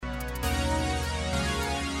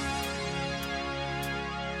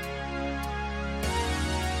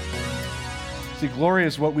See, glory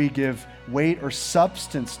is what we give weight or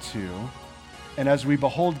substance to, and as we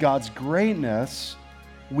behold God's greatness,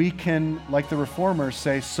 we can, like the Reformers,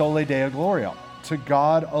 say, Soli Deo Gloria. To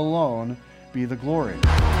God alone be the glory.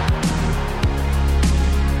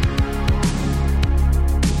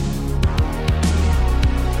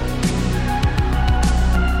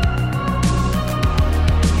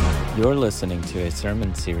 You're listening to a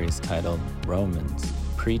sermon series titled Romans,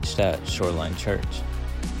 preached at Shoreline Church.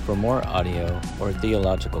 For more audio or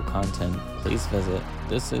theological content, please visit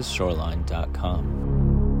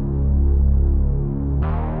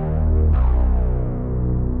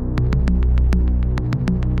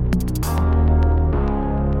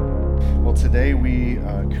Today we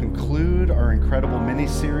conclude our incredible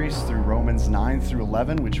mini-series through Romans 9 through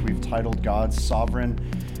 11, which we've titled God's Sovereign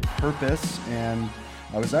Purpose. And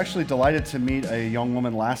I was actually delighted to meet a young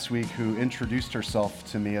woman last week who introduced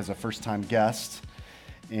herself to me as a first-time guest.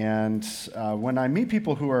 And when I meet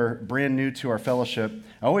people who are brand new to our fellowship,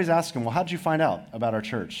 I always ask them, well, how'd you find out about our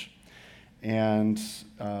church? And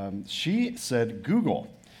she said, Google.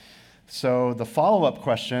 So the follow-up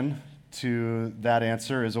question to that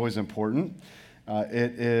answer is always important.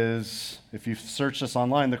 It is, if you've searched this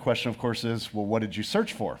online, the question, of course, is, well, what did you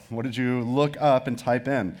search for? What did you look up and type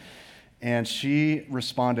in? And she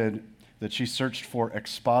responded that she searched for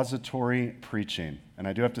expository preaching. And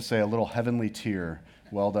I do have to say, a little heavenly tear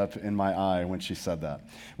welled up in my eye when she said that.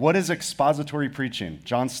 What is expository preaching?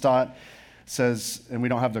 John Stott says, and we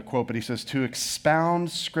don't have the quote, but he says, to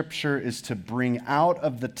expound Scripture is to bring out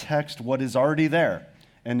of the text what is already there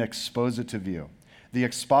and expose it to view. The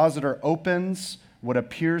expositor opens what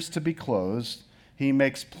appears to be closed. He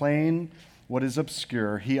makes plain what is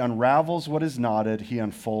obscure. He unravels what is knotted. He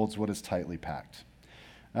unfolds what is tightly packed.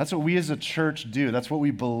 That's what we as a church do. That's what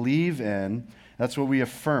we believe in. That's what we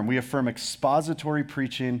affirm. We affirm expository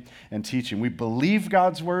preaching and teaching. We believe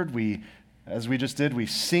God's word. As we just did, we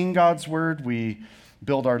sing God's word. We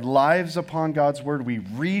build our lives upon God's word. We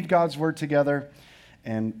read God's word together.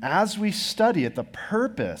 And as we study it, the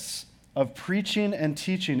purpose of preaching and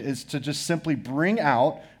teaching is to just simply bring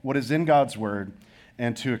out what is in God's word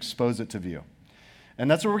and to expose it to view. And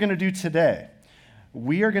that's what we're going to do today.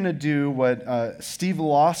 We are going to do what Steve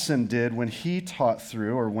Lawson did when he taught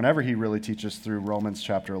through, or whenever he really teaches through Romans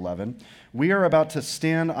chapter 11. We are about to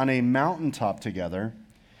stand on a mountaintop together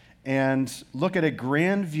and look at a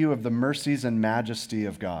grand view of the mercies and majesty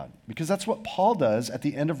of God. Because that's what Paul does at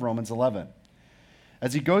the end of Romans 11.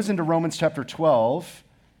 As he goes into Romans chapter 12,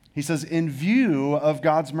 he says, in view of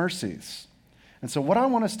God's mercies. And so what I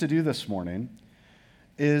want us to do this morning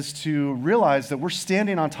is to realize that we're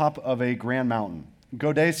standing on top of a grand mountain.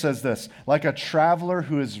 Godet says this, like a traveler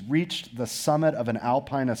who has reached the summit of an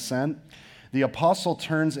alpine ascent, the apostle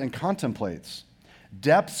turns and contemplates.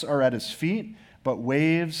 Depths are at his feet, but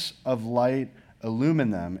waves of light illumine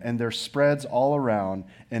them, and there spreads all around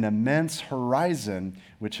an immense horizon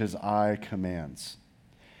which his eye commands.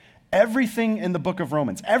 Everything in the book of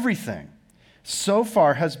Romans, everything so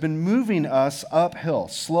far has been moving us uphill,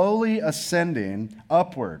 slowly ascending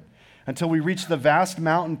upward until we reach the vast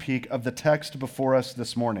mountain peak of the text before us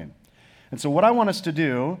this morning. And so what I want us to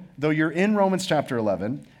do, though you're in Romans chapter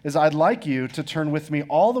 11, is I'd like you to turn with me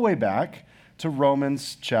all the way back to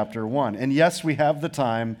Romans chapter 1. And yes, we have the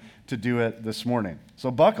time to do it this morning. So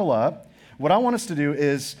buckle up. What I want us to do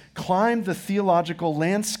is climb the theological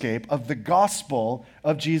landscape of the gospel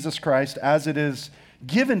of Jesus Christ as it is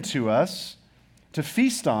given to us to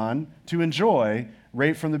feast on, to enjoy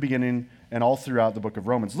right from the beginning and all throughout the book of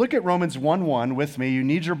Romans. Look at Romans 1:1 with me. You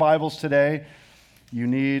need your Bibles today. You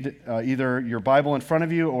need either your Bible in front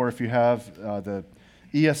of you, or if you have the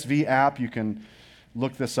ESV app, you can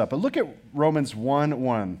look this up. But look at Romans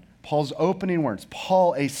 1:1, Paul's opening words.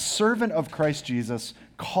 Paul, a servant of Christ Jesus,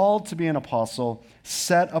 called to be an apostle,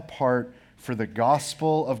 set apart for the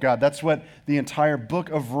gospel of God. That's what the entire book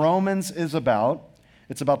of Romans is about.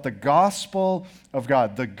 It's about the gospel of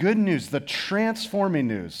God, the good news, the transforming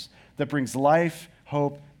news that brings life,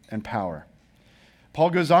 hope, and power. Paul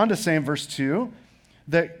goes on to say in verse 2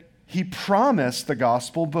 that he promised the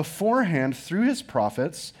gospel beforehand through his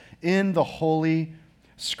prophets in the Holy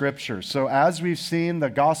Scriptures. So as we've seen, the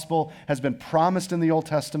gospel has been promised in the Old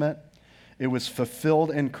Testament. It was fulfilled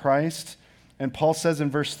in Christ. And Paul says in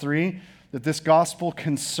verse 3 that this gospel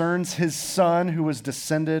concerns his son who was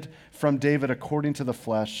descended from David according to the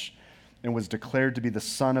flesh and was declared to be the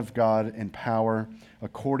Son of God in power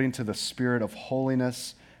according to the Spirit of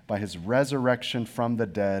holiness by his resurrection from the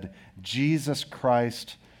dead, Jesus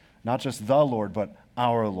Christ, not just the Lord, but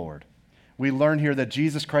our Lord. we learn here that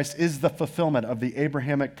Jesus Christ is the fulfillment of the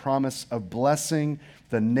Abrahamic promise of blessing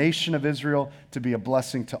the nation of Israel to be a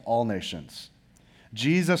blessing to all nations.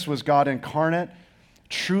 Jesus was God incarnate,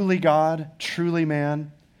 truly God, truly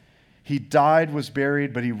man. He died, was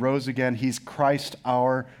buried, but he rose again. He's Christ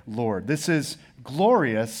our Lord. This is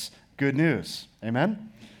glorious good news. Amen?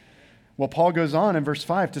 Well, Paul goes on in verse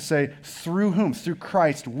 5 to say, through whom? Through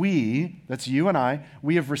Christ, we, that's you and I,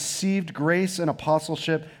 we have received grace and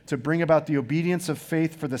apostleship to bring about the obedience of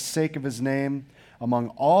faith for the sake of his name among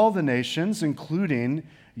all the nations, including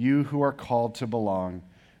you who are called to belong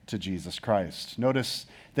to Jesus Christ. Notice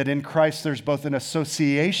that in Christ there's both an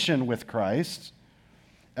association with Christ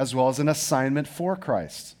as well as an assignment for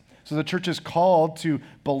Christ. So the church is called to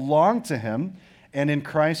belong to him, and in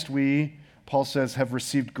Christ we, Paul says, have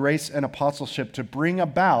received grace and apostleship to bring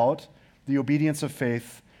about the obedience of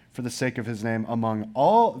faith for the sake of his name among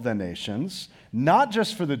all the nations, not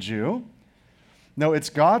just for the Jew. No, it's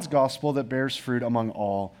God's gospel that bears fruit among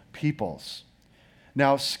all peoples.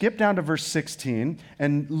 Now, skip down to verse 16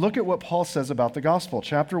 and look at what Paul says about the gospel.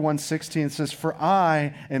 Chapter 1, 16 says, for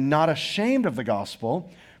I am not ashamed of the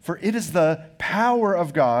gospel, for it is the power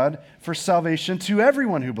of God for salvation to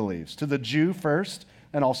everyone who believes, to the Jew first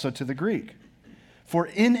and also to the Greek. For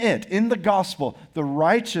in it, in the gospel, the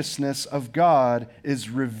righteousness of God is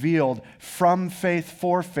revealed from faith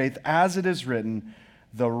for faith, as it is written,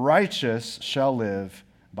 the righteous shall live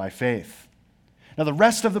by faith. Now, the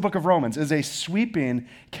rest of the book of Romans is a sweeping,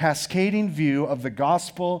 cascading view of the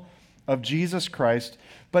gospel of Jesus Christ.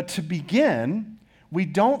 But to begin, we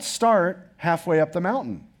don't start halfway up the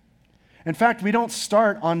mountain. In fact, we don't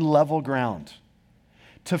start on level ground.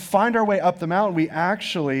 To find our way up the mountain, we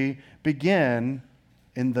actually begin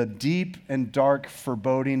in the deep and dark,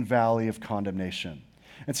 foreboding valley of condemnation.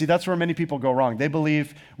 And see, that's where many people go wrong. They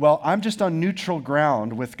believe, well, I'm just on neutral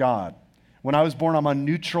ground with God. When I was born, I'm on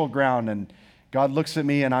neutral ground, and God looks at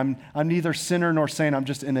me, and I'm neither sinner nor saint. I'm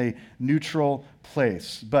just in a neutral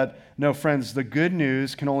place. But no, friends, the good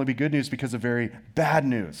news can only be good news because of very bad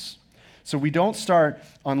news. So we don't start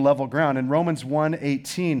on level ground. In Romans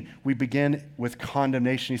 1:18, we begin with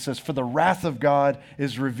condemnation. He says, for the wrath of God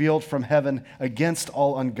is revealed from heaven against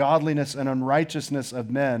all ungodliness and unrighteousness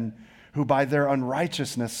of men who by their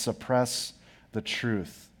unrighteousness suppress the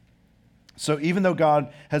truth. So even though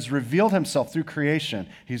God has revealed himself through creation,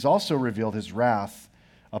 he's also revealed his wrath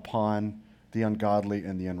upon the ungodly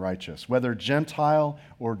and the unrighteous. Whether Gentile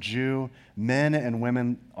or Jew, men and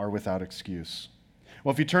women are without excuse.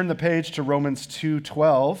 Well, if you turn the page to Romans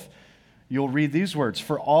 2:12, you'll read these words,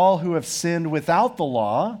 for all who have sinned without the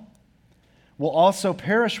law will also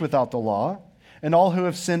perish without the law, and all who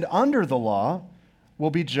have sinned under the law will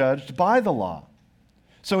be judged by the law.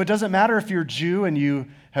 So it doesn't matter if you're Jew and you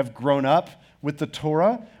have grown up with the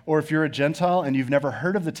Torah, or if you're a Gentile and you've never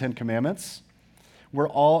heard of the Ten Commandments, we're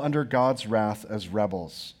all under God's wrath as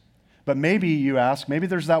rebels. But maybe, you ask, maybe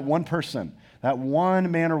there's that one person, that one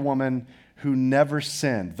man or woman who never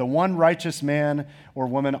sinned, the one righteous man or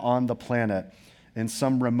woman on the planet in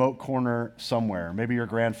some remote corner somewhere. Maybe your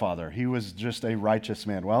grandfather, he was just a righteous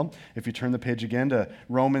man. Well, if you turn the page again to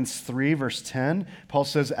Romans 3, verse 10, Paul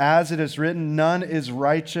says, as it is written, none is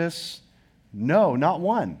righteous. No, not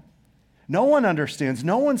one. No one understands.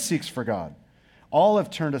 No one seeks for God. All have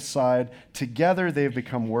turned aside. Together they have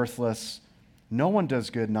become worthless. No one does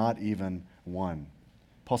good, not even one.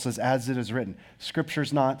 Paul says, as it is written.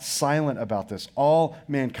 Scripture's not silent about this. All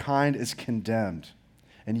mankind is condemned.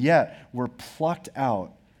 And yet, we're plucked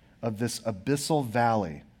out of this abyssal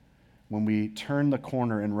valley when we turn the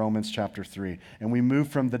corner in Romans chapter 3. And we move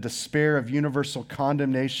from the despair of universal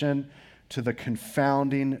condemnation to the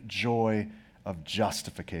confounding joy of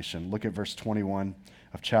justification. Look at verse 21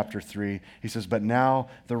 of chapter 3. He says, but now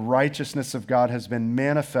the righteousness of God has been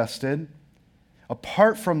manifested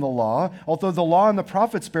apart from the law, although the law and the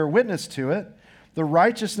prophets bear witness to it, the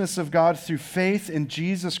righteousness of God through faith in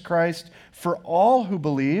Jesus Christ for all who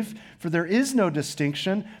believe, for there is no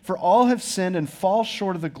distinction, for all have sinned and fall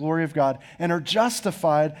short of the glory of God and are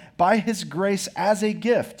justified by his grace as a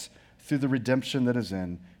gift through the redemption that is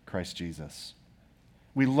in Christ Jesus.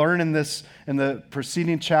 We learn in the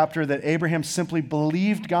preceding chapter that Abraham simply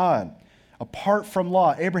believed God. Apart from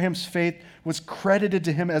law, Abraham's faith was credited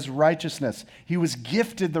to him as righteousness. He was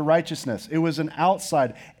gifted the righteousness. It was an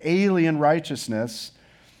outside, alien righteousness.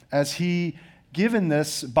 As he, given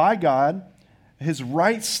this by God, his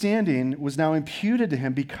right standing was now imputed to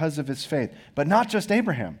him because of his faith. But not just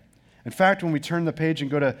Abraham. In fact, when we turn the page and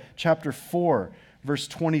go to chapter 4, verse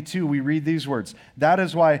 22, we read these words. That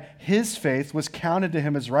is why his faith was counted to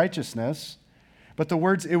him as righteousness. But the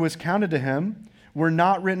words, it was counted to him, were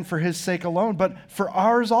not written for his sake alone, but for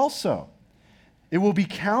ours also. It will be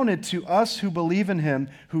counted to us who believe in him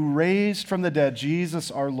who raised from the dead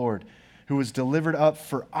Jesus our Lord, who was delivered up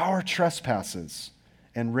for our trespasses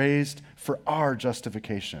and raised for our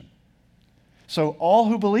justification. So all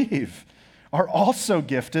who believe are also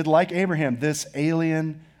gifted, like Abraham, this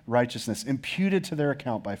alien righteousness imputed to their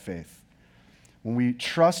account by faith. When we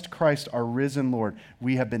trust Christ, our risen Lord,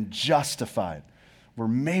 we have been justified. We're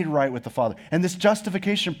made right with the Father. And this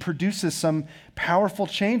justification produces some powerful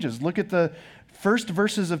changes. Look at the first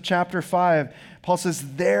verses of chapter 5. Paul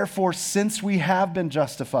says, therefore, since we have been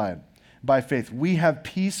justified by faith, we have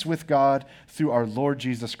peace with God through our Lord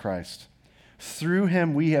Jesus Christ. Through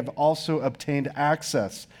him we have also obtained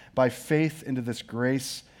access by faith into this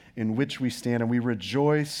grace in which we stand, and we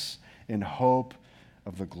rejoice in hope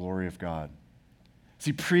of the glory of God.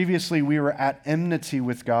 See, previously we were at enmity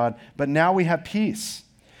with God, but now we have peace.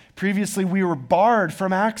 Previously we were barred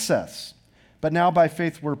from access, but now by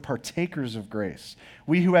faith we're partakers of grace.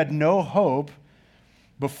 We who had no hope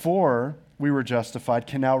before we were justified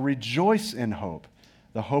can now rejoice in hope,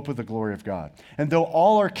 the hope of the glory of God. And though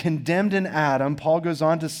all are condemned in Adam, Paul goes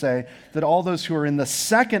on to say that all those who are in the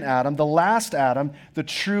second Adam, the last Adam, the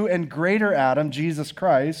true and greater Adam, Jesus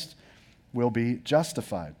Christ, will be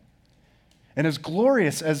justified. And as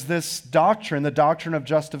glorious as this doctrine, the doctrine of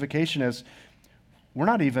justification is, we're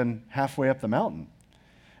not even halfway up the mountain.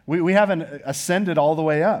 We haven't ascended all the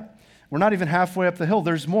way up. We're not even halfway up the hill.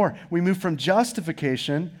 There's more. We move from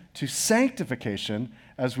justification to sanctification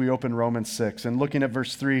as we open Romans 6. And looking at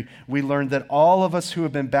verse 3, we learn that all of us who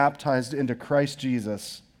have been baptized into Christ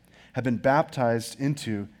Jesus have been baptized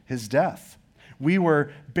into his death. We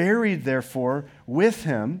were buried, therefore, with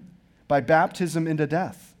him by baptism into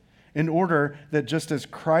death, in order that just as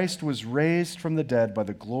Christ was raised from the dead by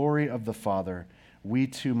the glory of the Father, we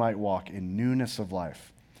too might walk in newness of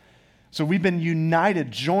life. So we've been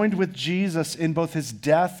united, joined with Jesus in both his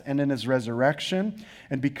death and in his resurrection.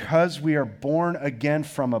 And because we are born again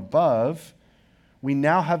from above, we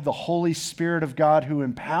now have the Holy Spirit of God who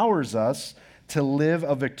empowers us to live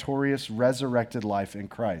a victorious, resurrected life in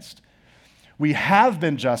Christ. We have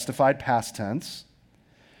been justified, past tense,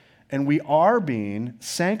 and we are being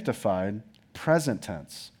sanctified, present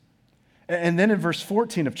tense. And then in verse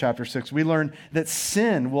 14 of chapter 6, we learn that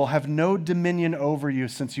sin will have no dominion over you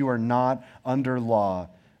since you are not under law,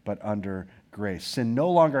 but under grace. Sin no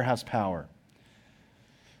longer has power.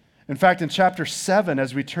 In fact, in chapter 7,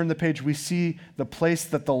 as we turn the page, we see the place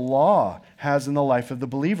that the law has in the life of the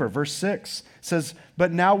believer. Verse 6 says,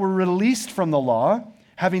 but now we're released from the law,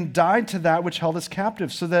 having died to that which held us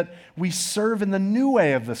captive, so that we serve in the new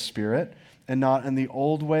way of the Spirit and not in the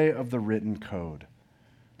old way of the written code.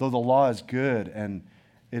 Though the law is good and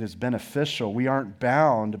it is beneficial, we aren't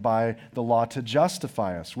bound by the law to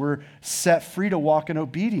justify us. We're set free to walk in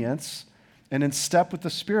obedience and in step with the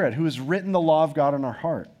Spirit, who has written the law of God in our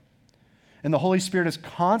heart. And the Holy Spirit is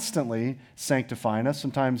constantly sanctifying us.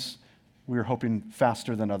 Sometimes we're hoping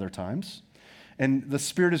faster than other times. And the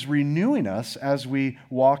Spirit is renewing us as we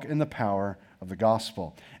walk in the power of the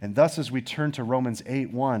gospel. And thus, as we turn to Romans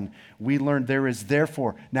 8:1, we learn there is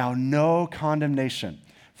therefore now no condemnation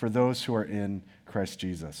for those who are in Christ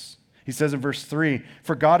Jesus. He says in verse 3,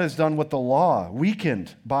 for God has done what the law,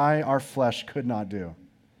 weakened by our flesh, could not do.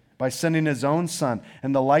 By sending his own Son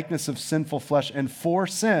in the likeness of sinful flesh, and for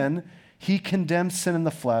sin, he condemned sin in the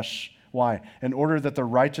flesh. Why? In order that the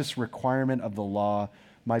righteous requirement of the law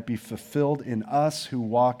might be fulfilled in us who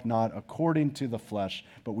walk not according to the flesh,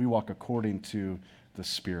 but we walk according to the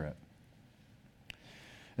Spirit.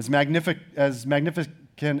 As magnificent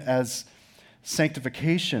as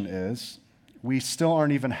sanctification is, we still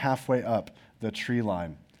aren't even halfway up the tree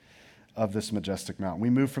line of this majestic mountain.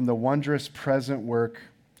 We move from the wondrous present work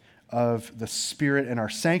of the Spirit in our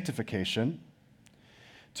sanctification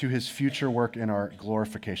to his future work in our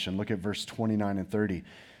glorification. Look at verse 29 and 30.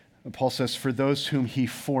 Paul says, for those whom he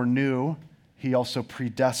foreknew, he also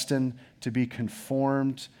predestined to be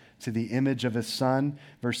conformed to the image of his Son.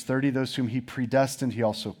 Verse 30, those whom he predestined, he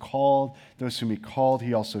also called. Those whom he called,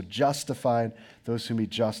 he also justified. Those whom he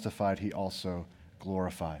justified, he also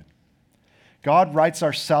glorified. God writes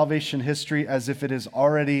our salvation history as if it is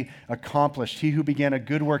already accomplished. He who began a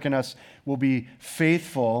good work in us will be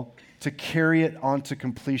faithful to carry it on to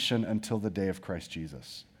completion until the day of Christ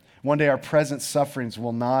Jesus. One day our present sufferings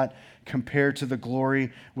will not compare to the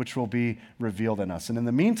glory which will be revealed in us. And in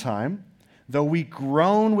the meantime, though we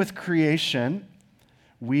groan with creation,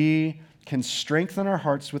 we can strengthen our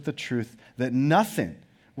hearts with the truth that nothing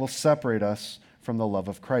will separate us from the love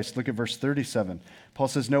of Christ. Look at verse 37. Paul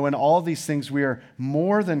says, no, in all these things we are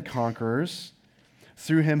more than conquerors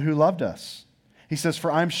through him who loved us. He says,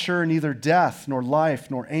 for I'm sure neither death, nor life,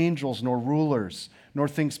 nor angels, nor rulers, nor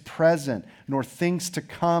things present, nor things to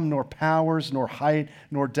come, nor powers, nor height,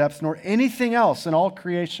 nor depth, nor anything else in all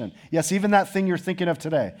creation. Yes, even that thing you're thinking of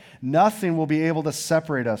today. Nothing will be able to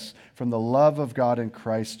separate us from the love of God in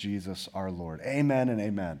Christ Jesus our Lord. Amen and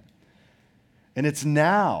amen. And it's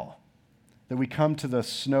now that we come to the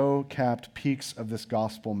snow-capped peaks of this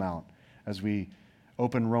gospel mount as we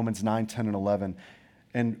open Romans 9, 10, and 11.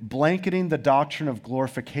 And blanketing the doctrine of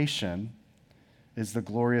glorification is the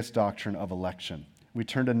glorious doctrine of election. We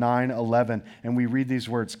turn to 9:11 and we read these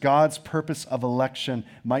words. God's purpose of election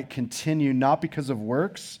might continue not because of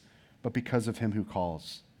works, but because of him who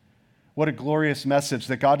calls. What a glorious message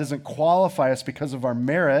that God doesn't qualify us because of our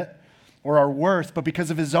merit or our worth, but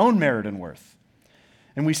because of his own merit and worth.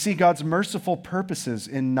 And we see God's merciful purposes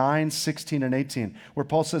in 9, 16, and 18, where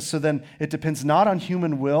Paul says, so then it depends not on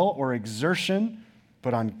human will or exertion,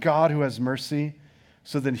 but on God who has mercy.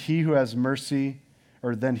 So then he has mercy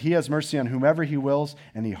on whomever he wills,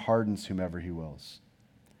 and he hardens whomever he wills.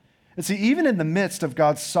 And see, even in the midst of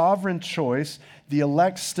God's sovereign choice, the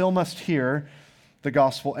elect still must hear the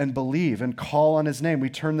gospel and believe and call on his name. We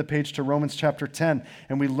turn the page to Romans chapter 10,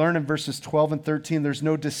 and we learn in verses 12 and 13, there's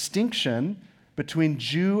no distinction between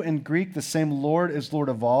Jew and Greek. The same Lord is Lord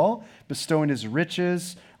of all, bestowing his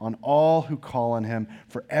riches on all who call on him.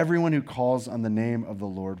 For everyone who calls on the name of the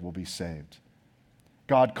Lord will be saved.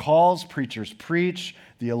 God calls, preachers preach,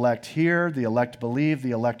 the elect hear, the elect believe,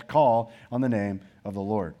 the elect call on the name of the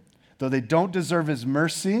Lord. Though they don't deserve his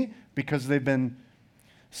mercy because they've been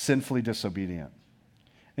sinfully disobedient.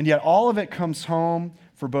 And yet all of it comes home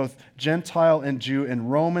for both Gentile and Jew in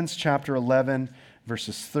Romans chapter 11,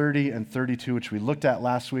 verses 30 and 32, which we looked at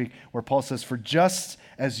last week, where Paul says, for just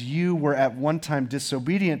as you were at one time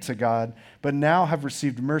disobedient to God, but now have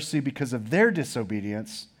received mercy because of their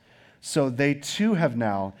disobedience, so they too have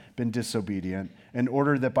now been disobedient, in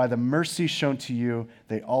order that by the mercy shown to you,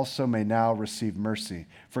 they also may now receive mercy.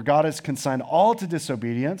 For God has consigned all to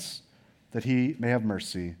disobedience, that he may have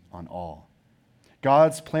mercy on all.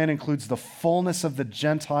 God's plan includes the fullness of the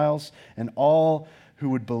Gentiles and all who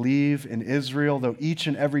would believe in Israel, though each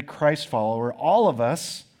and every Christ follower, all of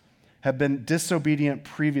us, have been disobedient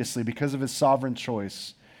previously because of his sovereign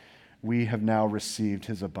choice. We have now received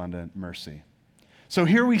his abundant mercy. So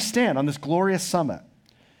here we stand on this glorious summit,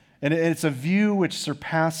 and it's a view which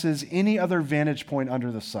surpasses any other vantage point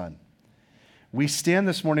under the sun. We stand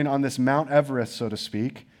this morning on this Mount Everest, so to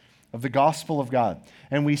speak, of the gospel of God,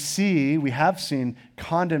 and we have seen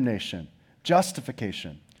condemnation,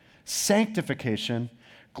 justification, sanctification,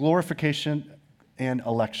 glorification, and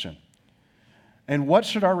election. And what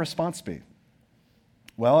should our response be?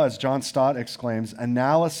 Well, as John Stott exclaims,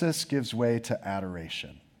 analysis gives way to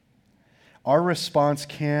adoration. Our response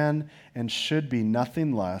can and should be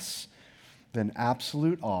nothing less than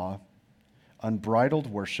absolute awe, unbridled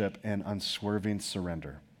worship, and unswerving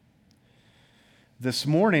surrender. This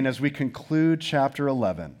morning, as we conclude chapter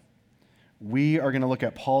 11, we are going to look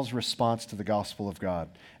at Paul's response to the gospel of God.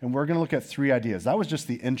 And we're going to look at three ideas. That was just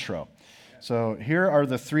the intro. So here are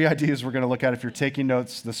the three ideas we're going to look at if you're taking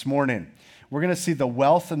notes this morning. We're going to see the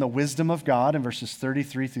wealth and the wisdom of God in verses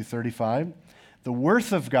 33 through 35, the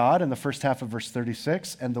worth of God in the first half of verse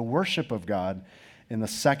 36, and the worship of God in the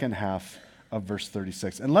second half of verse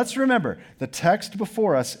 36. And let's remember, the text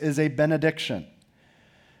before us is a benediction.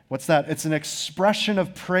 What's that? It's an expression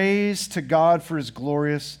of praise to God for his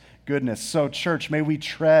glorious goodness. So, church, may we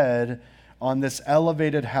tread on this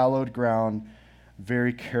elevated, hallowed ground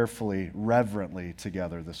very carefully, reverently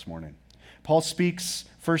together this morning. Paul speaks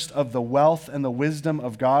first of the wealth and the wisdom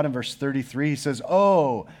of God in verse 33. He says,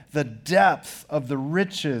 oh, the depth of the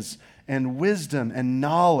riches and wisdom and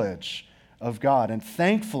knowledge of God. And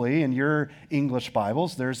thankfully, in your English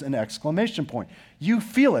Bibles, there's an exclamation point. You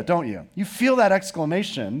feel it, don't you? You feel that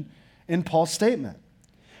exclamation in Paul's statement.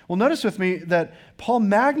 Well, notice with me that Paul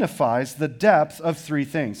magnifies the depth of three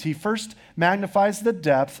things. He first magnifies the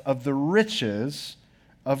depth of the riches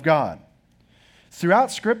of God.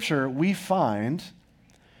 Throughout Scripture, we find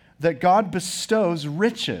that God bestows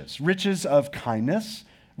riches of kindness,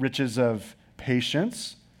 riches of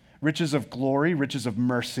patience, riches of glory, riches of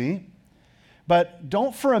mercy. But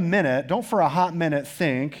don't for a hot minute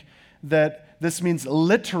think that this means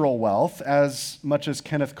literal wealth, as much as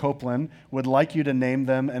Kenneth Copeland would like you to name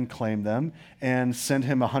them and claim them and send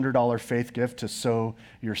him a $100 faith gift to sow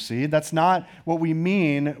your seed. That's not what we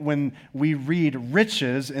mean when we read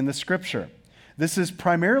riches in the Scripture. This is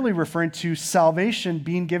primarily referring to salvation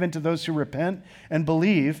being given to those who repent and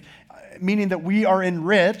believe, meaning that we are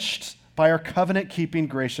enriched by our covenant-keeping,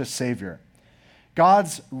 gracious Savior.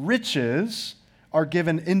 God's riches are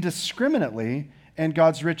given indiscriminately, and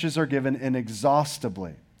God's riches are given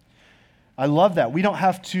inexhaustibly. I love that. We don't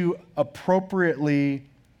have to appropriately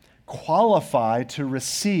qualify to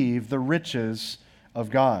receive the riches of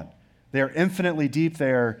God. They are infinitely deep,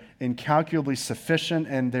 they are incalculably sufficient,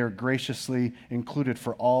 and they're graciously included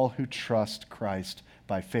for all who trust Christ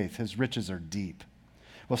by faith. His riches are deep.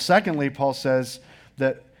 Well, secondly, Paul says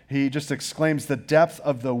that he just exclaims the depth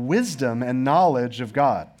of the wisdom and knowledge of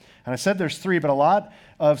God. And I said there's three, but a lot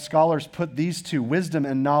of scholars put these two, wisdom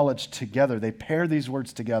and knowledge, together. They pair these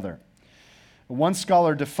words together. One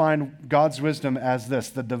scholar defined God's wisdom as this: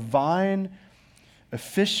 the divine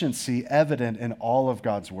efficiency evident in all of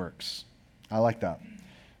God's works. I like that.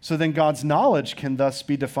 So then God's knowledge can thus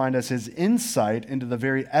be defined as his insight into the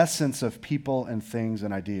very essence of people and things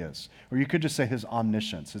and ideas. Or you could just say his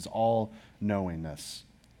omniscience, his all-knowingness.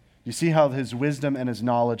 You see how his wisdom and his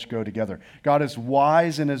knowledge go together. God is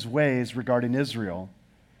wise in his ways regarding Israel,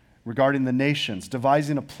 regarding the nations,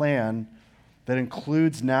 devising a plan that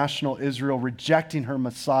includes national Israel rejecting her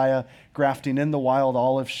Messiah, grafting in the wild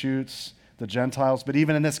olive shoots, the Gentiles. But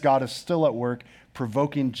even in this, God is still at work,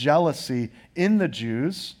 provoking jealousy in the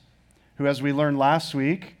Jews, who, as we learned last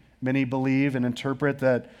week, many believe and interpret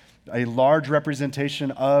that a large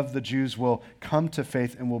representation of the Jews will come to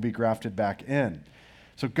faith and will be grafted back in.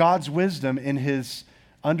 So God's wisdom in his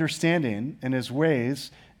understanding and his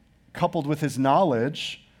ways, coupled with his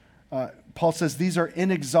knowledge, Paul says these are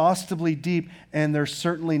inexhaustibly deep, and they're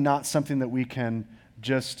certainly not something that we can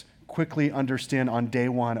just quickly understand on day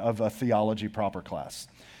one of a theology proper class.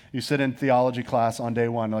 You sit in theology class on day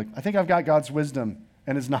one, like, I think I've got God's wisdom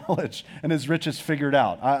and his knowledge and his riches figured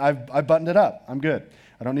out. I've buttoned it up. I'm good.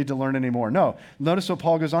 I don't need to learn anymore. No. Notice what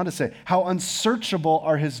Paul goes on to say. How unsearchable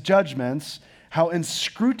are his judgments, how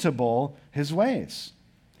inscrutable his ways.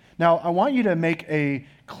 Now, I want you to make a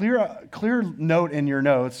clear note in your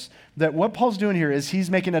notes that what Paul's doing here is he's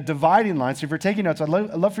making a dividing line. So if you're taking notes, I'd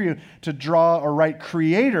love for you to draw or write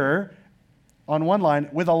creator on one line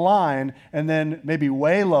with a line, and then maybe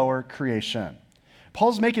way lower, creation.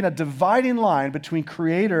 Paul's making a dividing line between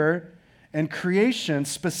creator and creation,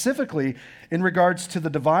 specifically in regards to the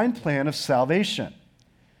divine plan of salvation.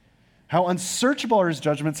 How unsearchable are his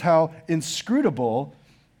judgments, how inscrutable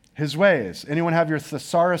his ways. Anyone have your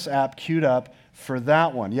Thesaurus app queued up for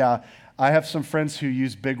that one? Yeah, I have some friends who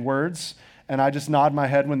use big words, and I just nod my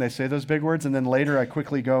head when they say those big words, and then later I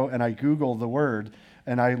quickly go and I Google the word,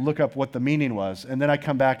 and I look up what the meaning was, and then I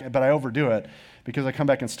come back, but I overdo it, because I come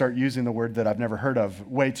back and start using the word that I've never heard of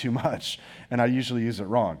way too much, and I usually use it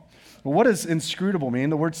wrong. Well, what does inscrutable mean?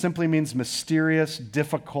 The word simply means mysterious,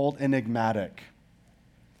 difficult, enigmatic.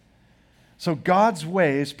 So God's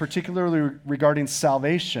ways, particularly regarding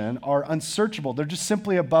salvation, are unsearchable. They're just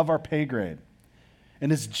simply above our pay grade. And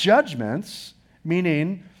his judgments,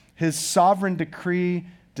 meaning his sovereign decree,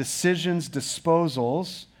 decisions,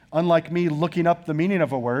 disposals, unlike me looking up the meaning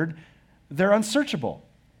of a word, they're unsearchable.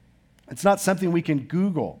 It's not something we can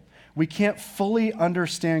Google. We can't fully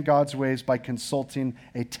understand God's ways by consulting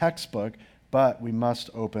a textbook, but we must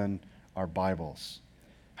open our Bibles.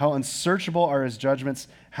 How unsearchable are his judgments,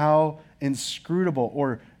 how inscrutable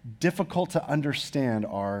or difficult to understand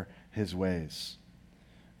are his ways.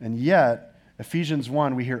 And yet, Ephesians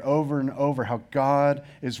 1, we hear over and over how God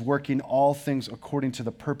is working all things according to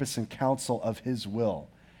the purpose and counsel of his will.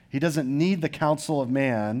 He doesn't need the counsel of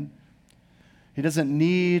man. He doesn't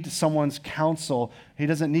need someone's counsel. He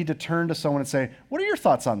doesn't need to turn to someone and say, what are your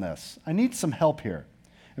thoughts on this? I need some help here.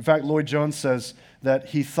 In fact, Lloyd Jones says that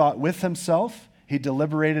he thought with himself, he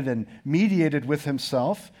deliberated and mediated with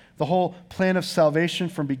himself. The whole plan of salvation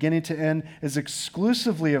from beginning to end is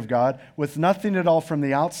exclusively of God, with nothing at all from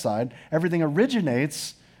the outside. Everything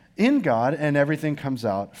originates in God, and everything comes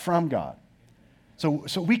out from God.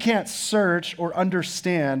 So we can't search or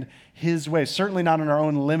understand his ways, certainly not in our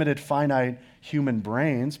own limited, finite human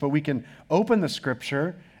brains, but we can open the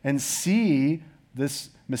scripture and see this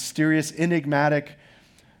mysterious, enigmatic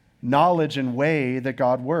knowledge and way that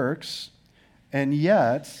God works. And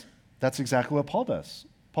yet, that's exactly what Paul does.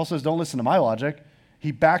 Paul says, don't listen to my logic.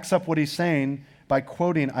 He backs up what he's saying by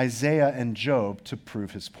quoting Isaiah and Job to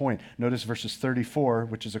prove his point. Notice verses 34,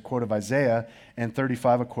 which is a quote of Isaiah, and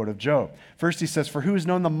 35, a quote of Job. First he says, for who has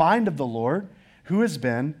known the mind of the Lord? Who has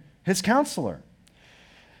been his counselor?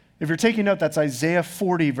 If you're taking note, that's Isaiah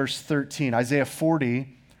 40, verse 13. Isaiah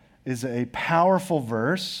 40 is a powerful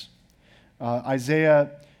verse.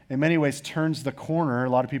 Isaiah, in many ways, turns the corner. A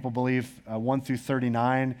lot of people believe 1 through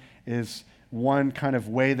 39 is one kind of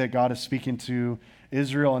way that God is speaking to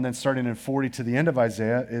Israel, and then starting in 40 to the end of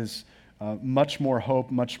Isaiah is much more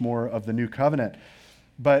hope, much more of the new covenant.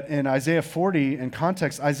 But in Isaiah 40, in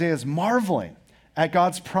context, Isaiah is marveling at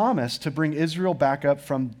God's promise to bring Israel back up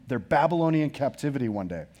from their Babylonian captivity one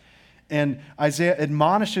day. And Isaiah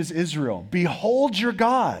admonishes Israel, behold your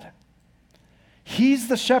God. He's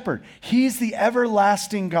the shepherd. He's the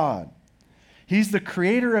everlasting God. He's the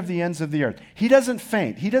creator of the ends of the earth. He doesn't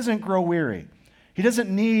faint. He doesn't grow weary. He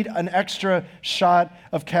doesn't need an extra shot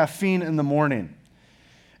of caffeine in the morning.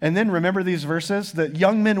 And then remember these verses, that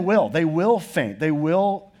young men they will faint. They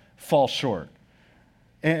will fall short.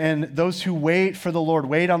 And those who wait for the Lord,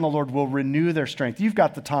 wait on the Lord, will renew their strength. You've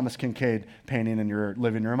got the Thomas Kinkade painting in your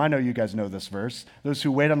living room. I know you guys know this verse. Those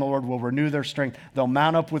who wait on the Lord will renew their strength. They'll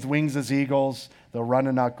mount up with wings as eagles. They'll run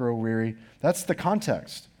and not grow weary. That's the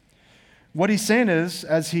context. What he's saying is,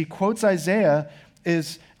 as he quotes Isaiah,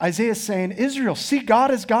 is Isaiah saying, Israel, see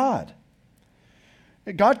God as God.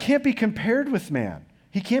 God can't be compared with man.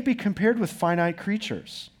 He can't be compared with finite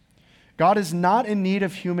creatures. God is not in need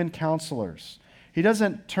of human counselors. He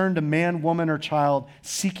doesn't turn to man, woman, or child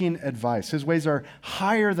seeking advice. His ways are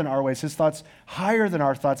higher than our ways. His thoughts higher than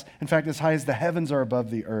our thoughts. In fact, as high as the heavens are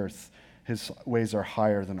above the earth, his ways are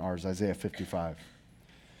higher than ours, Isaiah 55.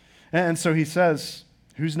 And so he says,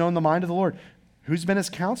 who's known the mind of the Lord? Who's been his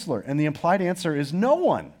counselor? And the implied answer is no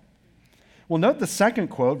one. Well, note the second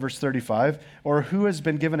quote, verse 35, or who has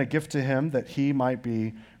been given a gift to him that he might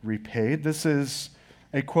be repaid? This is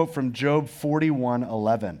a quote from Job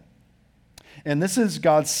 41:11. And this is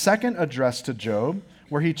God's second address to Job,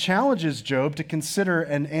 where he challenges Job to consider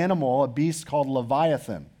an animal, a beast called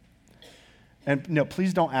Leviathan. And no,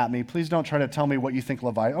 please don't at me. Please don't try to tell me what you think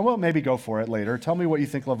Leviathan. Oh, well, maybe go for it later. Tell me what you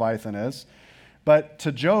think Leviathan is. But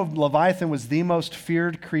to Job, Leviathan was the most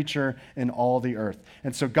feared creature in all the earth.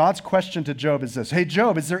 And so God's question to Job is this: hey,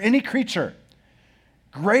 Job, is there any creature,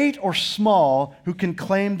 great or small, who can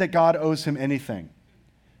claim that God owes him anything?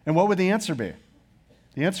 And what would the answer be?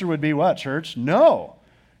 The answer would be what, church? No.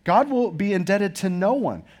 God will be indebted to no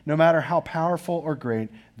one, no matter how powerful or great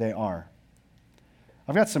they are.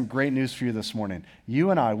 I've got some great news for you this morning. You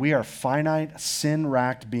and I, we are finite,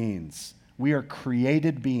 sin-racked beings. We are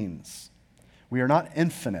created beings. We are not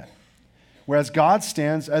infinite. Whereas God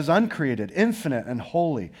stands as uncreated, infinite, and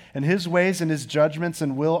holy, and his ways and his judgments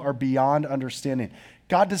and will are beyond understanding.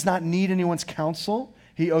 God does not need anyone's counsel.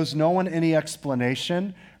 He owes no one any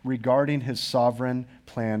explanation regarding his sovereign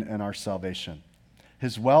plan and our salvation.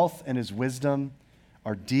 His wealth and his wisdom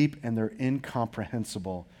are deep and they're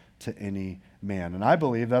incomprehensible to any man. And I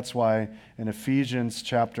believe that's why in Ephesians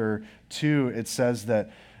chapter 2, it says that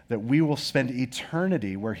we will spend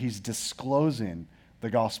eternity where he's disclosing the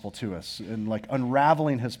gospel to us and like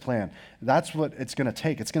unraveling his plan. That's what it's going to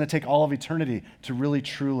take. It's going to take all of eternity to really,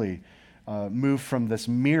 truly move from this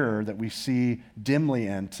mirror that we see dimly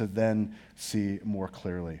in to then see more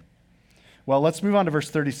clearly. Well, let's move on to verse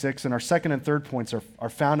 36, and our second and third points are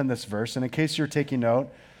found in this verse. And in case you're taking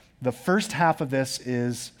note, the first half of this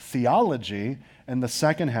is theology, and the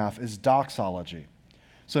second half is doxology.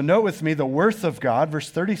 So note with me the worth of God. Verse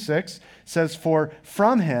 36 says, for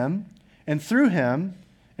from him and through him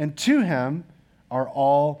and to him are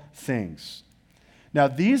all things. Now,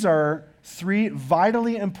 these are three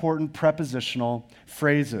vitally important prepositional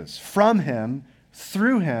phrases: from him,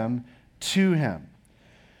 through him, to him.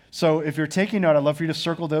 So if you're taking note, I'd love for you to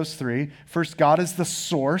circle those three. First, God is the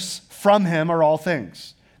source. From him are all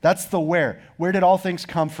things. That's the where. Where did all things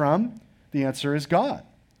come from? The answer is God.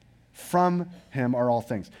 From him are all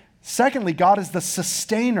things. Secondly, God is the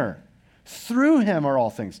sustainer. Through him are all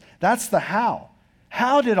things. That's the how.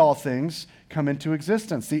 How did all things come into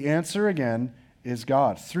existence? The answer, again, is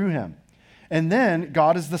God. Through him. And then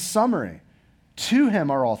God is the summary. To him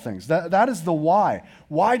are all things. That is the why.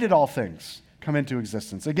 Why did all things come into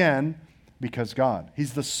existence? Again, because God.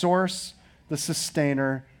 He's the source, the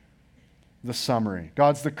sustainer, the summary.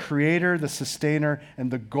 God's the creator, the sustainer, and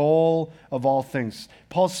the goal of all things.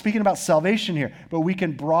 Paul's speaking about salvation here, but we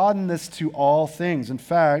can broaden this to all things. In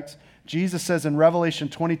fact, Jesus says in Revelation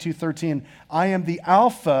 22:13, I am the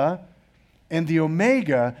Alpha and the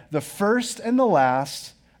Omega, the first and the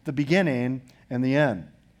last, the beginning and the end.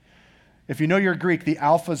 If you know your Greek, the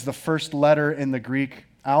Alpha is the first letter in the Greek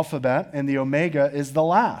alphabet, and the Omega is the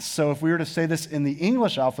last. So if we were to say this in the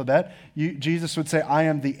English alphabet, Jesus would say, I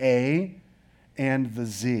am the A and the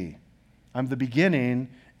Z. I'm the beginning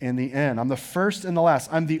and the end. I'm the first and the last.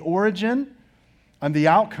 I'm the origin. I'm the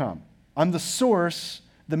outcome. I'm the source,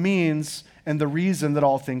 the means, and the reason that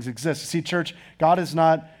all things exist. See, church, God is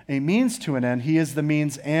not a means to an end. He is the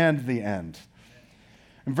means and the end.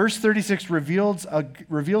 And verse 36 reveals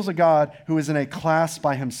a God who is in a class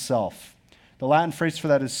by himself. The Latin phrase for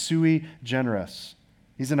that is sui generis.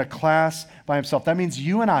 He's in a class by himself. That means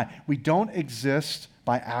you and I, we don't exist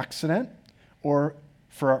by accident or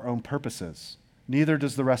for our own purposes. Neither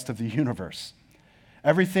does the rest of the universe.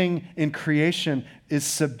 Everything in creation is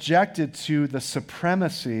subjected to the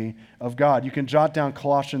supremacy of God. You can jot down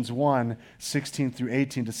Colossians 1, 16 through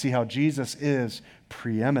 18 to see how Jesus is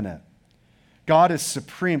preeminent. God is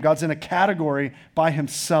supreme. God's in a category by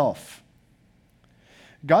himself.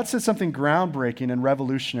 God said something groundbreaking and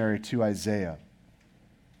revolutionary to Isaiah.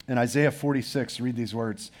 In Isaiah 46, read these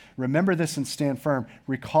words. Remember this and stand firm.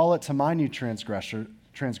 Recall it to mind, you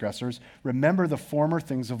transgressors. Remember the former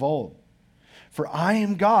things of old. For I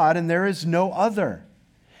am God and there is no other.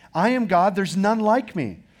 I am God, there's none like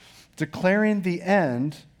me. Declaring the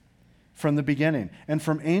end from the beginning, and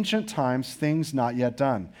from ancient times things not yet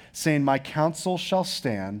done, saying, my counsel shall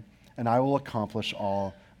stand, and I will accomplish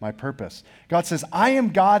all my purpose. God says, I am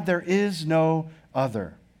God, there is no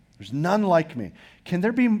other. There's none like me. Can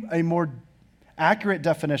there be a more accurate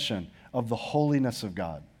definition of the holiness of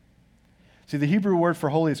God? See, the Hebrew word for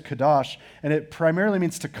holy is kadosh, and it primarily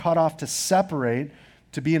means to cut off, to separate,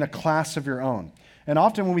 to be in a class of your own. And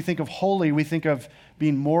often when we think of holy, we think of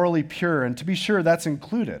being morally pure, and to be sure, that's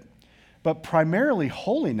included. But primarily,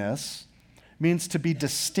 holiness means to be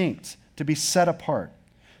distinct, to be set apart.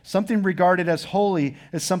 Something regarded as holy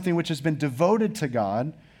is something which has been devoted to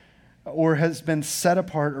God or has been set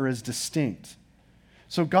apart or is distinct.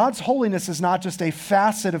 So God's holiness is not just a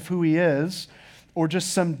facet of who he is or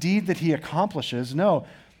just some deed that he accomplishes. No,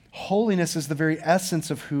 holiness is the very essence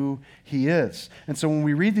of who he is. And so when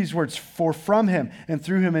we read these words, for from him and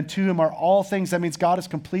through him and to him are all things, that means God is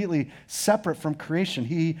completely separate from creation.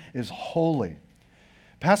 He is holy.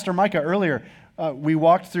 Pastor Micah, earlier, we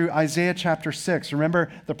walked through Isaiah chapter 6.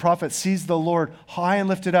 Remember, the prophet sees the Lord high and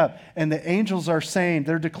lifted up, and the angels are saying,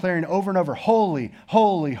 they're declaring over and over, holy,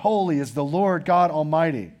 holy, holy is the Lord God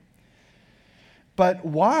Almighty. But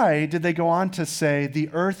why did they go on to say the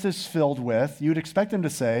earth is filled with, you'd expect them to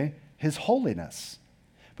say, his holiness.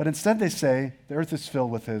 But instead they say the earth is filled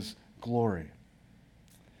with his glory.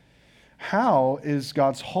 How is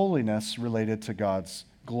God's holiness related to God's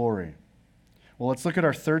glory? Well, let's look at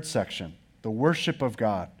our third section, the worship of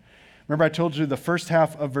God. Remember I told you the first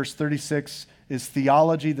half of verse 36 is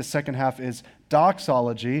theology, the second half is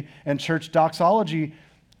doxology, and church doxology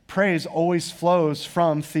praise always flows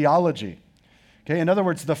from theology. Okay, in other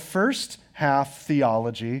words, the first half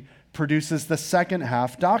theology produces the second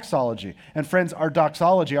half doxology. And friends, our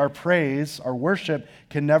doxology, our praise, our worship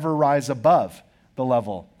can never rise above the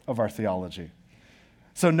level of our theology.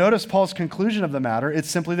 So notice Paul's conclusion of the matter. It's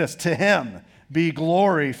simply this: to him be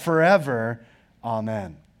glory forever.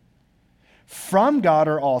 Amen. From God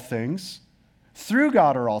are all things, through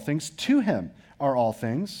God are all things, to him are all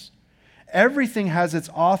things. Everything has its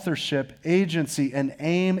authorship, agency, and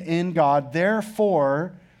aim in God.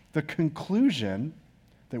 Therefore, the conclusion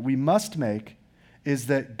that we must make is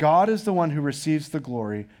that God is the one who receives the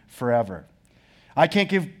glory forever. I can't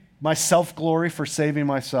give myself glory for saving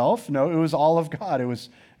myself. No, it was all of God. It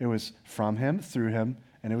was from him, through him,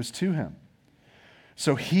 and it was to him.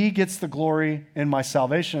 So he gets the glory in my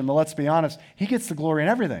salvation. But let's be honest, he gets the glory in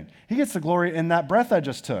everything. He gets the glory in that breath I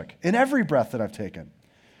just took, in every breath that I've taken.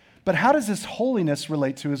 But how does this holiness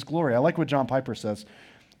relate to his glory? I like what John Piper says.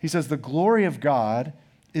 He says, the glory of God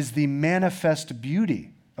is the manifest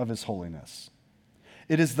beauty of his holiness.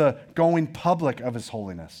 It is the going public of his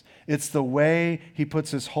holiness. It's the way he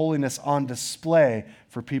puts his holiness on display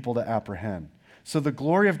for people to apprehend. So the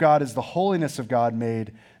glory of God is the holiness of God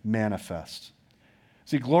made manifest.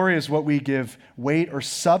 See, glory is what we give weight or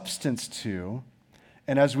substance to,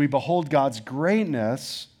 and as we behold God's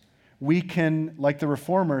greatness, we can, like the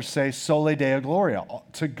Reformers, say, sole Deo Gloria.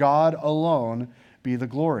 To God alone be the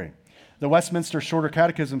glory. The Westminster Shorter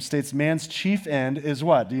Catechism states man's chief end is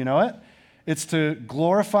what? Do you know it? It's to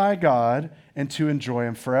glorify God and to enjoy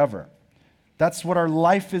him forever. That's what our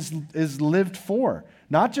life is lived for.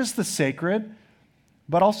 Not just the sacred,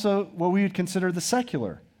 but also what we would consider the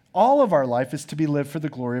secular. All of our life is to be lived for the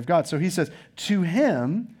glory of God. So he says, to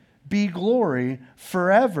him be glory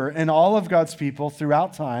forever. And all of God's people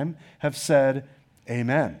throughout time have said,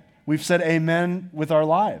 amen. We've said amen with our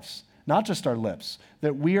lives, not just our lips,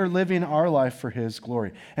 that we are living our life for his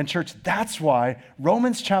glory. And church, that's why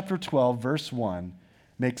Romans chapter 12, verse 1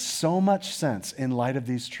 makes so much sense in light of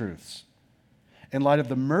these truths, in light of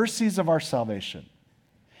the mercies of our salvation,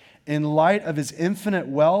 in light of his infinite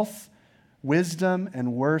wealth, wisdom,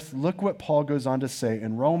 and worth. Look what Paul goes on to say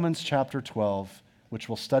in Romans chapter 12, which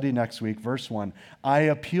we'll study next week, verse 1. I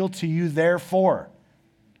appeal to you, therefore,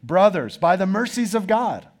 brothers, by the mercies of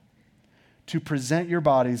God, to present your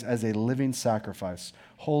bodies as a living sacrifice,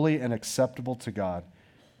 holy and acceptable to God,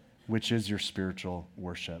 which is your spiritual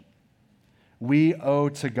worship. We owe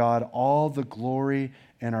to God all the glory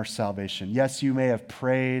in our salvation. Yes, you may have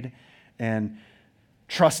prayed and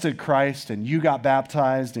trusted Christ, and you got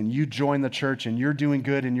baptized, and you joined the church, and you're doing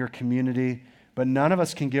good in your community, but none of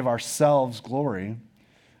us can give ourselves glory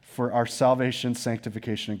for our salvation,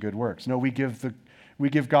 sanctification, and good works. No, we give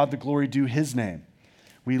God the glory due his name.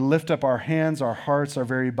 We lift up our hands, our hearts, our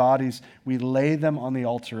very bodies. We lay them on the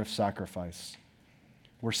altar of sacrifice.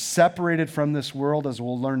 We're separated from this world, as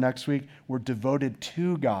we'll learn next week. We're devoted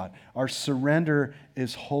to God. Our surrender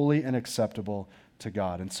is holy and acceptable to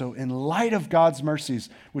God. And so in light of God's mercies,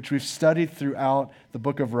 which we've studied throughout the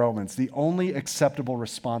book of Romans, the only acceptable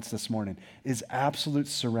response this morning is absolute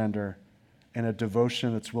surrender and a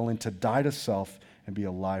devotion that's willing to die to self and be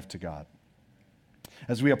alive to God.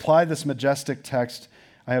 As we apply this majestic text,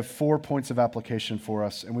 I have 4 points of application for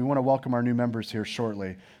us, and we want to welcome our new members here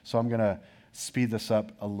shortly, so I'm going to speed this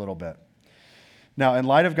up a little bit. Now, in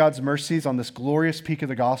light of God's mercies on this glorious peak of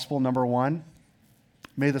the gospel, number 1,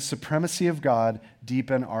 may the supremacy of God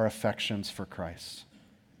deepen our affections for Christ.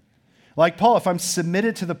 Like Paul, if I'm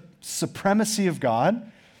submitted to the supremacy of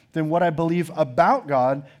God, then what I believe about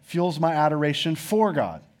God fuels my adoration for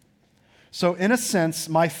God. So in a sense,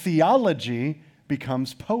 my theology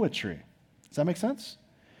becomes poetry. Does that make sense?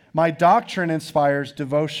 My doctrine inspires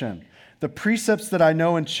devotion. The precepts that I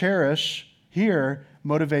know and cherish here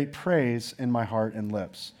motivate praise in my heart and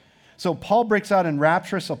lips. So Paul breaks out in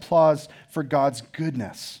rapturous applause for God's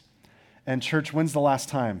goodness. And church, when's the last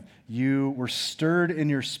time you were stirred in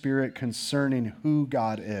your spirit concerning who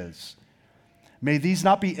God is? May these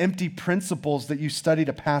not be empty principles that you study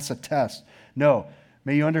to pass a test. No,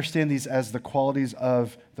 may you understand these as the qualities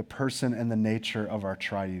of the person and the nature of our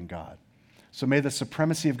triune God. So may the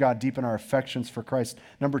supremacy of God deepen our affections for Christ.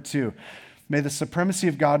 Number 2, may the supremacy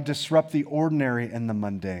of God disrupt the ordinary and the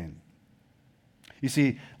mundane. You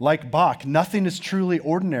see, like Bach, nothing is truly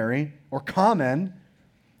ordinary or common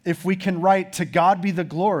if we can write "To God be the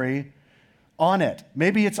glory" on it.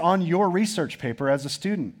 Maybe it's on your research paper as a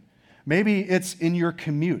student. Maybe it's in your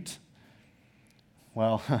commute.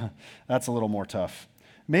 Well, that's a little more tough.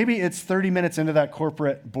 Maybe it's 30 minutes into that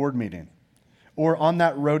corporate board meeting, or on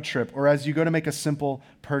that road trip, or as you go to make a simple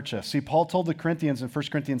purchase. See, Paul told the Corinthians in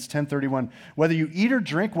 1 Corinthians 10:31, whether you eat or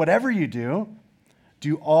drink, whatever you do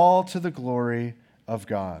all to the glory of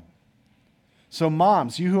God. So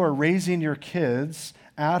moms, you who are raising your kids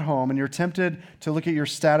at home and you're tempted to look at your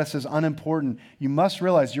status as unimportant, you must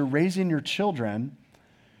realize you're raising your children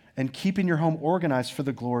and keeping your home organized for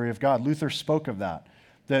the glory of God. Luther spoke of that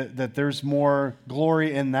there's more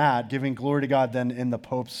glory in that, giving glory to God, than in the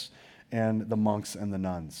popes and the monks and the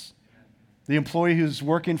nuns. The employee who's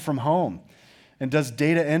working from home and does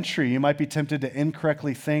data entry, you might be tempted to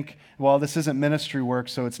incorrectly think, well, this isn't ministry work,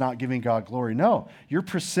 so it's not giving God glory. No, your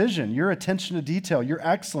precision, your attention to detail, your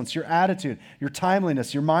excellence, your attitude, your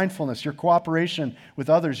timeliness, your mindfulness, your cooperation with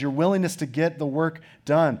others, your willingness to get the work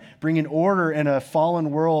done, bringing order in a fallen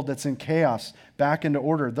world that's in chaos back into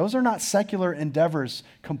order. Those are not secular endeavors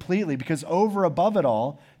completely, because over above it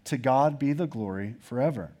all, to God be the glory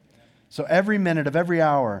forever. So every minute of every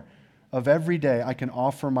hour of every day, I can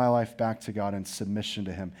offer my life back to God in submission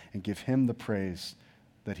to him and give him the praise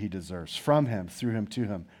that he deserves. From him, through him, to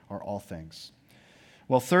him are all things.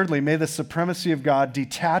 Well, thirdly, may the supremacy of God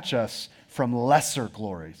detach us from lesser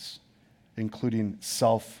glories, including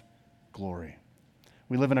self-glory.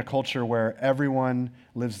 We live in a culture where everyone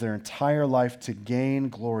lives their entire life to gain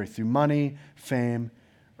glory through money, fame,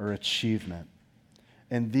 or achievement.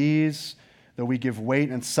 And these, though we give weight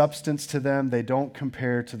and substance to them, they don't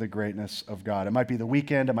compare to the greatness of God. It might be the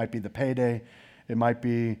weekend, it might be the payday, it might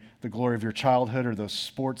be the glory of your childhood or those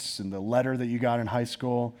sports and the letter that you got in high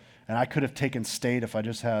school. And I could have taken state if I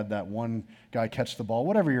just had that one guy catch the ball,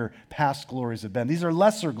 whatever your past glories have been. These are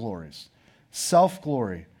lesser glories,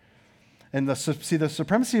 self-glory. And the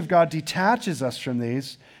supremacy of God detaches us from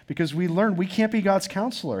these because we learn we can't be God's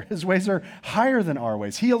counselor. His ways are higher than our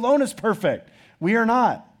ways. He alone is perfect. We are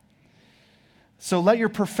not. So let your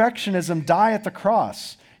perfectionism die at the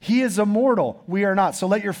cross. He is immortal. We are not. So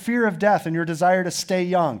let your fear of death and your desire to stay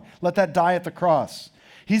young, let that die at the cross.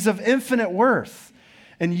 He's of infinite worth,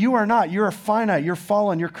 and you are not. You are finite. You're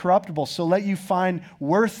fallen. You're corruptible. So let you find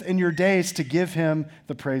worth in your days to give him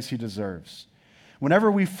the praise he deserves.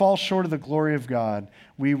 Whenever we fall short of the glory of God,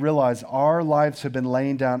 we realize our lives have been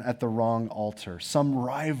laying down at the wrong altar, some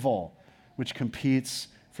rival which competes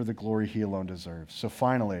for the glory he alone deserves. So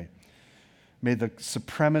finally, may the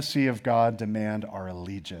supremacy of God demand our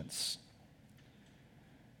allegiance.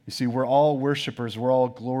 You You see, we're all worshipers, we're all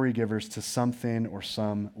glory givers to something or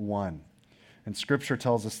someone. And Scripture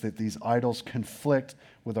tells us that these idols conflict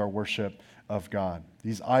with our worship of God.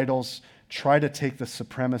 These idols try to take the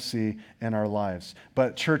supremacy in our lives.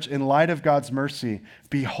 But church, in light of God's mercy,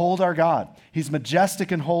 behold our God. He's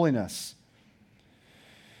majestic in holiness.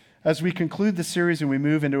 As we conclude the series and we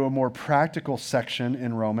move into a more practical section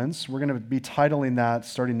in Romans, we're going to be titling that,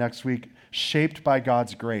 starting next week, Shaped by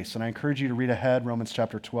God's Grace. And I encourage you to read ahead, Romans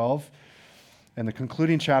chapter 12, and the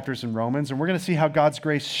concluding chapters in Romans. And we're going to see how God's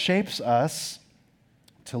grace shapes us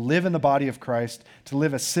to live in the body of Christ, to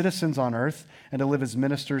live as citizens on earth, and to live as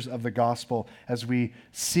ministers of the gospel as we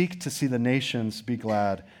seek to see the nations be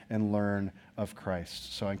glad and learn of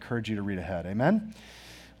Christ. So I encourage you to read ahead. Amen?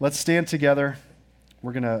 Let's stand together.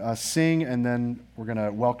 We're going to sing, and then we're going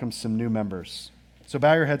to welcome some new members. So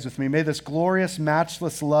bow your heads with me. May this glorious,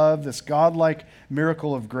 matchless love, this godlike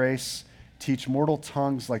miracle of grace, teach mortal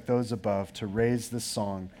tongues like those above to raise this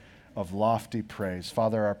song of lofty praise.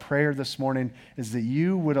 Father, our prayer this morning is that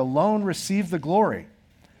you would alone receive the glory.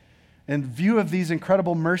 In view of these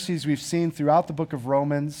incredible mercies we've seen throughout the book of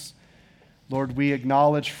Romans, Lord, we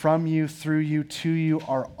acknowledge from you, through you, to you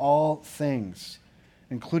are all things,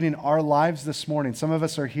 including our lives this morning. Some of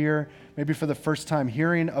us are here maybe for the first time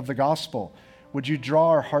hearing of the gospel. Would you draw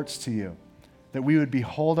our hearts to you, that we would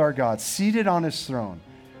behold our God seated on his throne.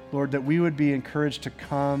 Lord, that we would be encouraged to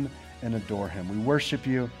come and adore him. We worship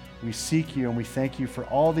you, we seek you, and we thank you for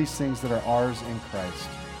all these things that are ours in Christ.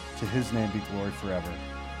 To his name be glory forever.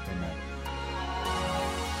 Amen.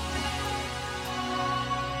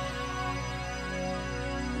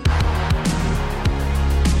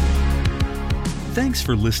 Thanks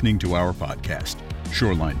for listening to our podcast.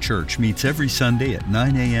 Shoreline Church meets every Sunday at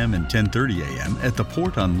 9 a.m. and 10:30 a.m. at the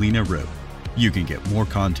Port on Lena Road. You can get more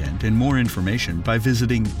content and more information by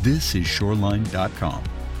visiting thisisshoreline.com.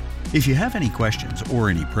 If you have any questions or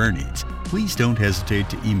any prayer needs, please don't hesitate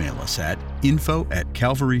to email us at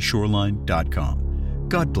info@calvaryshoreline.com.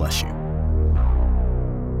 God bless you.